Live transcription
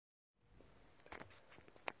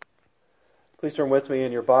Please turn with me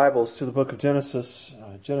in your Bibles to the book of Genesis.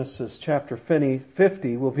 Genesis chapter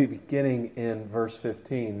 50. We'll be beginning in verse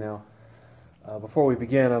 15. Now, before we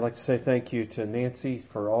begin, I'd like to say thank you to Nancy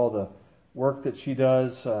for all the work that she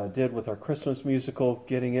did with our Christmas musical,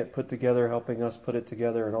 getting it put together, helping us put it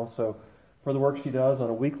together, and also for the work she does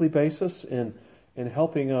on a weekly basis in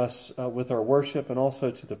helping us with our worship, and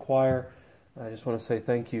also to the choir. I just want to say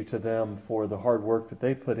thank you to them for the hard work that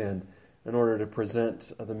they put in order to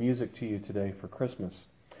present the music to you today for Christmas.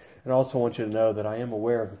 And I also want you to know that I am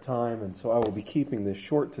aware of the time, and so I will be keeping this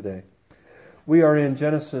short today. We are in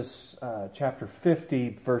Genesis chapter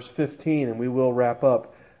 50, verse 15, and we will wrap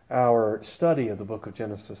up our study of the book of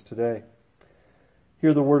Genesis today.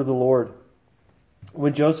 Hear the word of the Lord.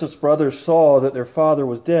 When Joseph's brothers saw that their father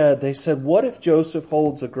was dead, they said, "What if Joseph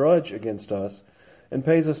holds a grudge against us and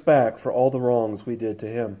pays us back for all the wrongs we did to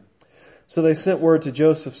him?" So they sent word to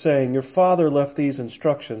Joseph saying, "Your father left these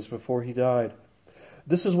instructions before he died.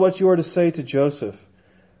 This is what you are to say to Joseph.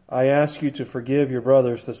 I ask you to forgive your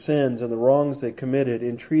brothers the sins and the wrongs they committed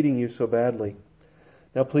in treating you so badly.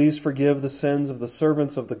 Now please forgive the sins of the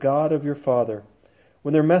servants of the God of your father."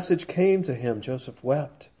 When their message came to him, Joseph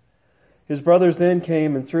wept. His brothers then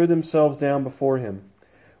came and threw themselves down before him.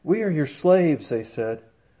 "We are your slaves," they said.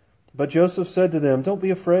 But Joseph said to them, "Don't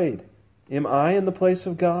be afraid. Am I in the place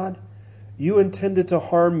of God? You intended to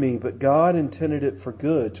harm me, but God intended it for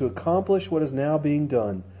good, to accomplish what is now being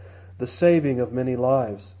done, the saving of many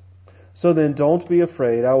lives. So then don't be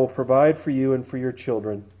afraid. I will provide for you and for your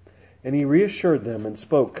children." And he reassured them and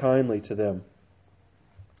spoke kindly to them.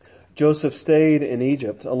 Joseph stayed in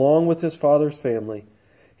Egypt along with his father's family.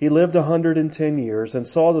 He lived 110 years and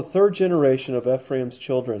saw the third generation of Ephraim's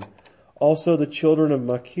children. Also the children of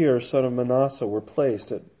Machir, son of Manasseh, were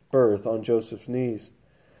placed at birth on Joseph's knees.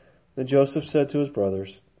 Then Joseph said to his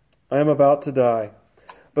brothers, "I am about to die,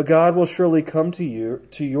 but God will surely come to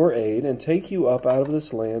your aid and take you up out of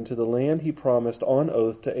this land to the land he promised on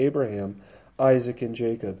oath to Abraham, Isaac, and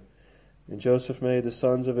Jacob." And Joseph made the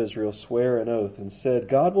sons of Israel swear an oath and said,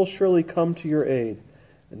 "God will surely come to your aid,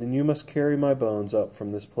 and then you must carry my bones up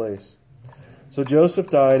from this place." So Joseph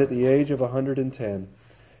died at the age of 110,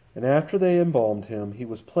 and after they embalmed him, he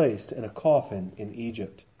was placed in a coffin in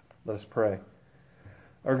Egypt. Let us pray.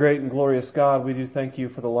 Our great and glorious God, we do thank you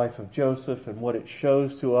for the life of Joseph and what it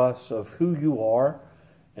shows to us of who you are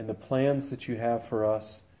and the plans that you have for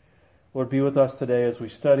us. Lord, be with us today as we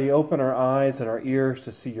study. Open our eyes and our ears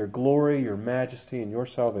to see your glory, your majesty, and your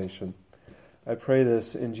salvation. I pray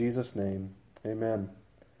this in Jesus' name. Amen.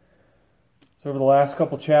 So over the last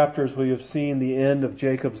couple chapters, we have seen the end of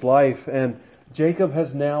Jacob's life, and Jacob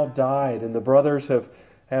has now died, and the brothers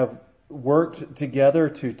have worked together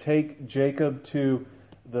to take Jacob to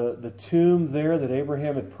the tomb there that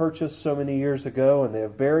Abraham had purchased so many years ago, and they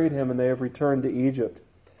have buried him and they have returned to Egypt.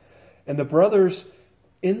 And the brothers,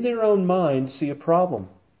 in their own minds, see a problem.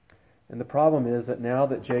 And the problem is that now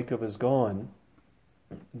that Jacob is gone,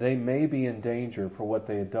 they may be in danger for what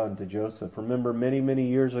they had done to Joseph. Remember, many, many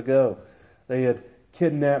years ago, they had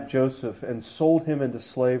kidnapped Joseph and sold him into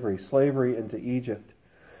slavery into Egypt.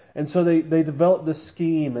 And so they develop this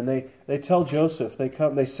scheme, and they tell Joseph,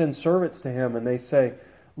 they send servants to him, and they say,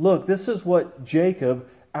 "Look, this is what Jacob,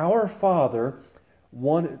 our father,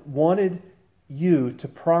 wanted you to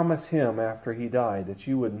promise him after he died, that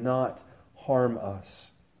you would not harm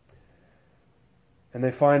us." And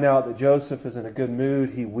they find out that Joseph is in a good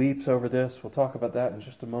mood. He weeps over this. We'll talk about that in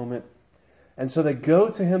just a moment. And so they go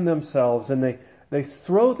to him themselves, and they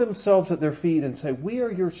throw themselves at their feet and say, "We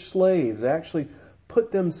are your slaves." They actually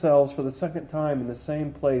put themselves for the second time in the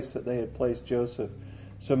same place that they had placed Joseph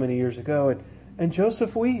so many years ago. And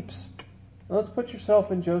Joseph weeps. Now let's put yourself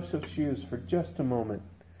in Joseph's shoes for just a moment.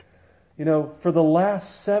 You know, for the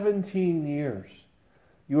last 17 years,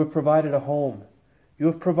 you have provided a home. You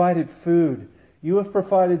have provided food. You have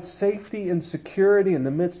provided safety and security in the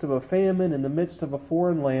midst of a famine, in the midst of a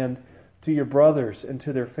foreign land, to your brothers and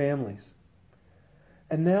to their families.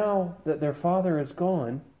 And now that their father is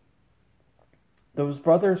gone, those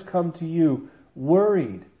brothers come to you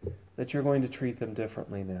worried that you're going to treat them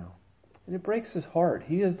differently now. And it breaks his heart.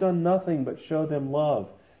 He has done nothing but show them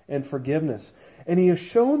love and forgiveness. And he has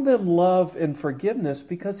shown them love and forgiveness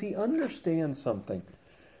because he understands something.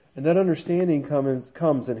 And that understanding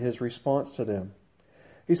comes in his response to them.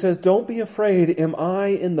 He says, "Don't be afraid. Am I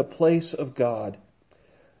in the place of God?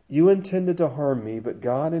 You intended to harm me, but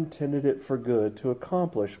God intended it for good, to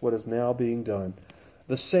accomplish what is now being done,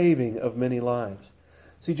 the saving of many lives."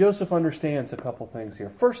 See, Joseph understands a couple things here.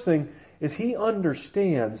 First thing is he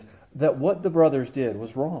understands that what the brothers did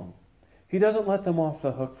was wrong. He doesn't let them off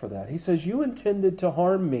the hook for that. He says, "You intended to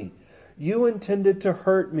harm me. You intended to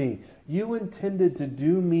hurt me. You intended to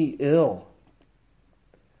do me ill.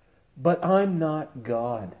 But I'm not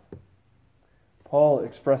God. Paul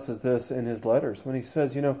expresses this in his letters when he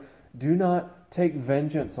says, do not take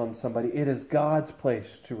vengeance on somebody. It is God's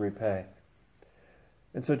place to repay.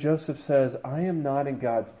 And so Joseph says, I am not in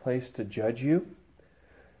God's place to judge you.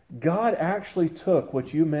 God actually took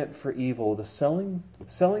what you meant for evil, the selling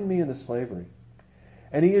me into slavery,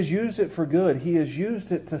 and He has used it for good. He has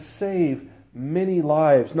used it to save many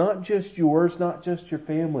lives, not just yours, not just your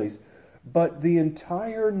family's, but the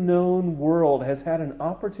entire known world has had an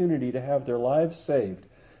opportunity to have their lives saved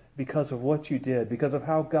because of what you did, because of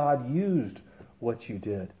how God used what you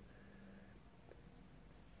did.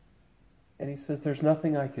 And he says, there's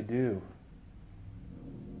nothing I could do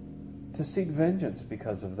to seek vengeance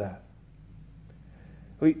because of that.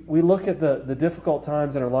 We look at the difficult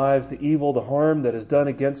times in our lives, the evil, the harm that is done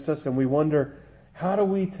against us, and we wonder, how do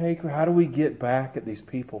we get back at these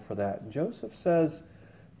people for that? And Joseph says,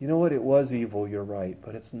 you know what, it was evil, you're right,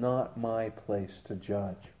 but it's not my place to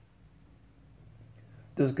judge.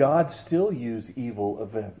 Does God still use evil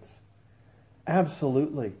events?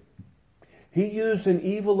 Absolutely. He used an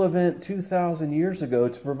evil event 2,000 years ago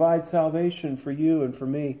to provide salvation for you and for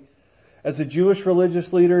me. As the Jewish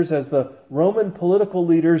religious leaders, as the Roman political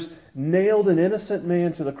leaders nailed an innocent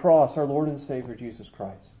man to the cross, our Lord and Savior Jesus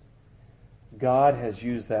Christ. God has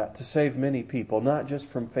used that to save many people, not just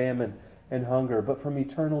from famine and hunger, but from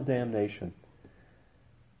eternal damnation.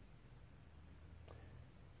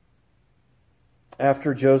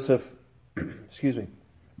 After Joseph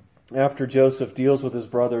deals with his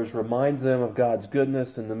brothers, reminds them of God's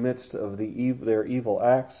goodness in the midst of their evil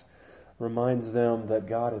acts, reminds them that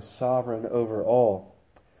God is sovereign over all,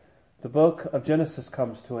 the book of Genesis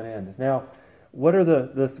comes to an end. Now, what are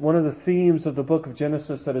one of the themes of the book of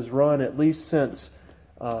Genesis that has run at least since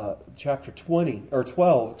chapter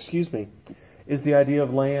 12, is the idea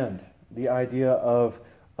of land, the idea of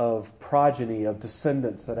progeny, of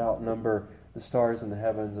descendants that outnumber the stars in the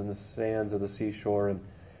heavens and the sands of the seashore. And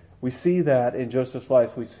we see that in Joseph's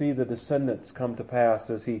life. We see the descendants come to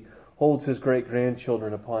pass as he holds his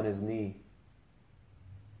great-grandchildren upon his knee.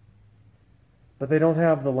 But they don't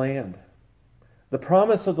have the land. The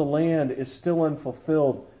promise of the land is still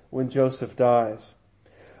unfulfilled when Joseph dies.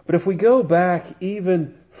 But if we go back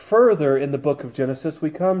even further in the book of Genesis, we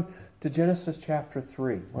come to Genesis chapter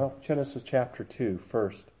 3. Well, Genesis chapter 2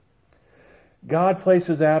 first. God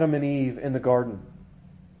places Adam and Eve in the garden,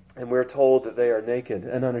 and we're told that they are naked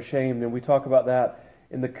and unashamed, and we talk about that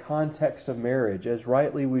in the context of marriage, as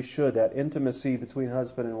rightly we should, that intimacy between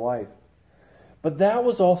husband and wife. But that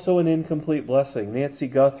was also an incomplete blessing. Nancy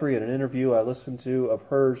Guthrie, in an interview I listened to of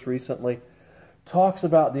hers recently, talks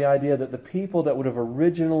about the idea that the people that would have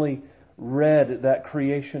originally read that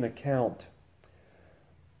creation account,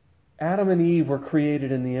 Adam and Eve were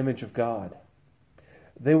created in the image of God.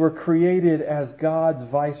 They were created as God's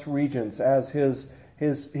vice regents, as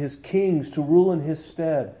His kings to rule in His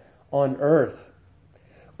stead on earth.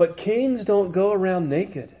 But kings don't go around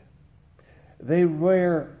naked. They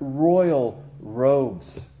wear royal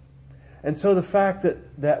robes. And so the fact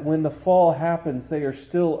that when the fall happens, they are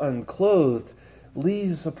still unclothed,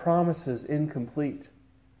 leaves the promises incomplete.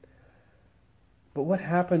 But what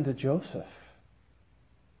happened to Joseph?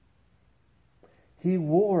 He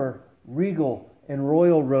wore regal and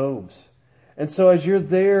royal robes. And so as you're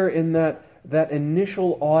there in that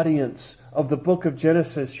initial audience of the book of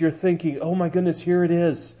Genesis, you're thinking, oh my goodness, here it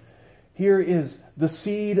is. Here is the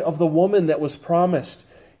seed of the woman that was promised.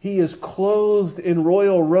 He is clothed in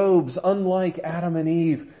royal robes, unlike Adam and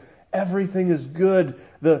Eve. Everything is good.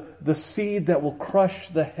 The seed that will crush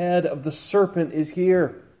the head of the serpent is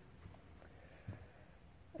here.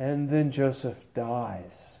 And then Joseph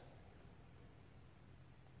dies.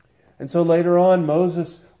 And so later on,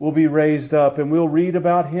 Moses will be raised up, and we'll read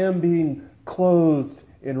about him being clothed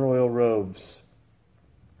in royal robes.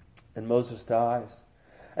 And Moses dies.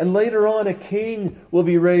 And later on, a king will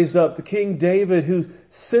be raised up, the King David, who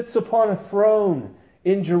sits upon a throne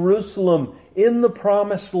in Jerusalem, in the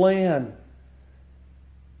promised land.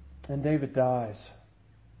 And David dies.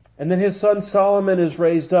 And then his son Solomon is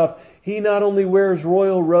raised up. He not only wears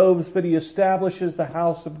royal robes, but he establishes the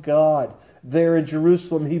house of God there in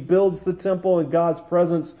Jerusalem. He builds the temple, and God's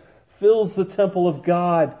presence fills the temple of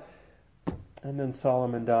God. And then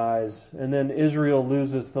Solomon dies. And then Israel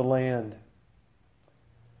loses the land.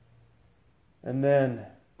 And then,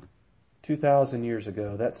 2,000 years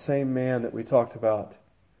ago, that same man that we talked about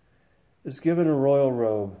is given a royal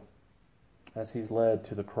robe as he's led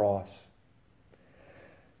to the cross.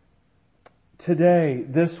 today,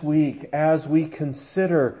 this week, as we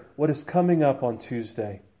consider what is coming up on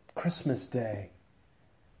Tuesday, Christmas Day,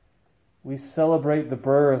 we celebrate the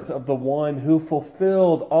birth of the one who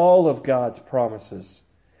fulfilled all of God's promises.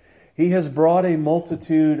 He has brought a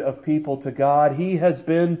multitude of people to God. He has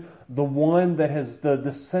been the one that has, the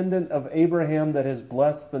descendant of Abraham that has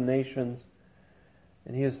blessed the nations.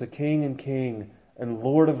 And He is the King and King and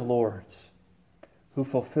Lord of Lords who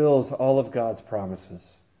fulfills all of God's promises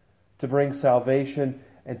to bring salvation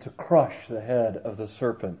and to crush the head of the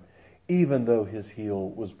serpent, even though his heel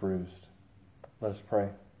was bruised. Let us pray.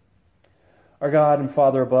 Our God and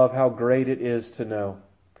Father above, how great it is to know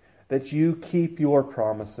that You keep Your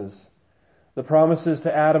promises. The promises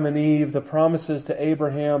to Adam and Eve, the promises to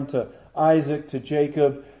Abraham, to Isaac, to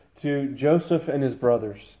Jacob, to Joseph and his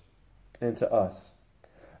brothers, and to us.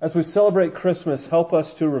 As we celebrate Christmas, help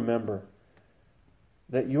us to remember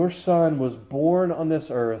that Your Son was born on this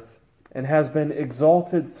earth and has been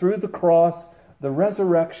exalted through the cross, the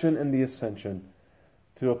resurrection, and the ascension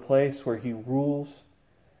to a place where He rules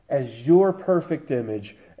as Your perfect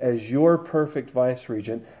image, as Your perfect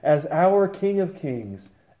vice-regent, as our King of Kings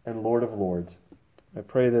and Lord of Lords. I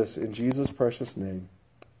pray this in Jesus' precious name.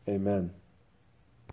 Amen.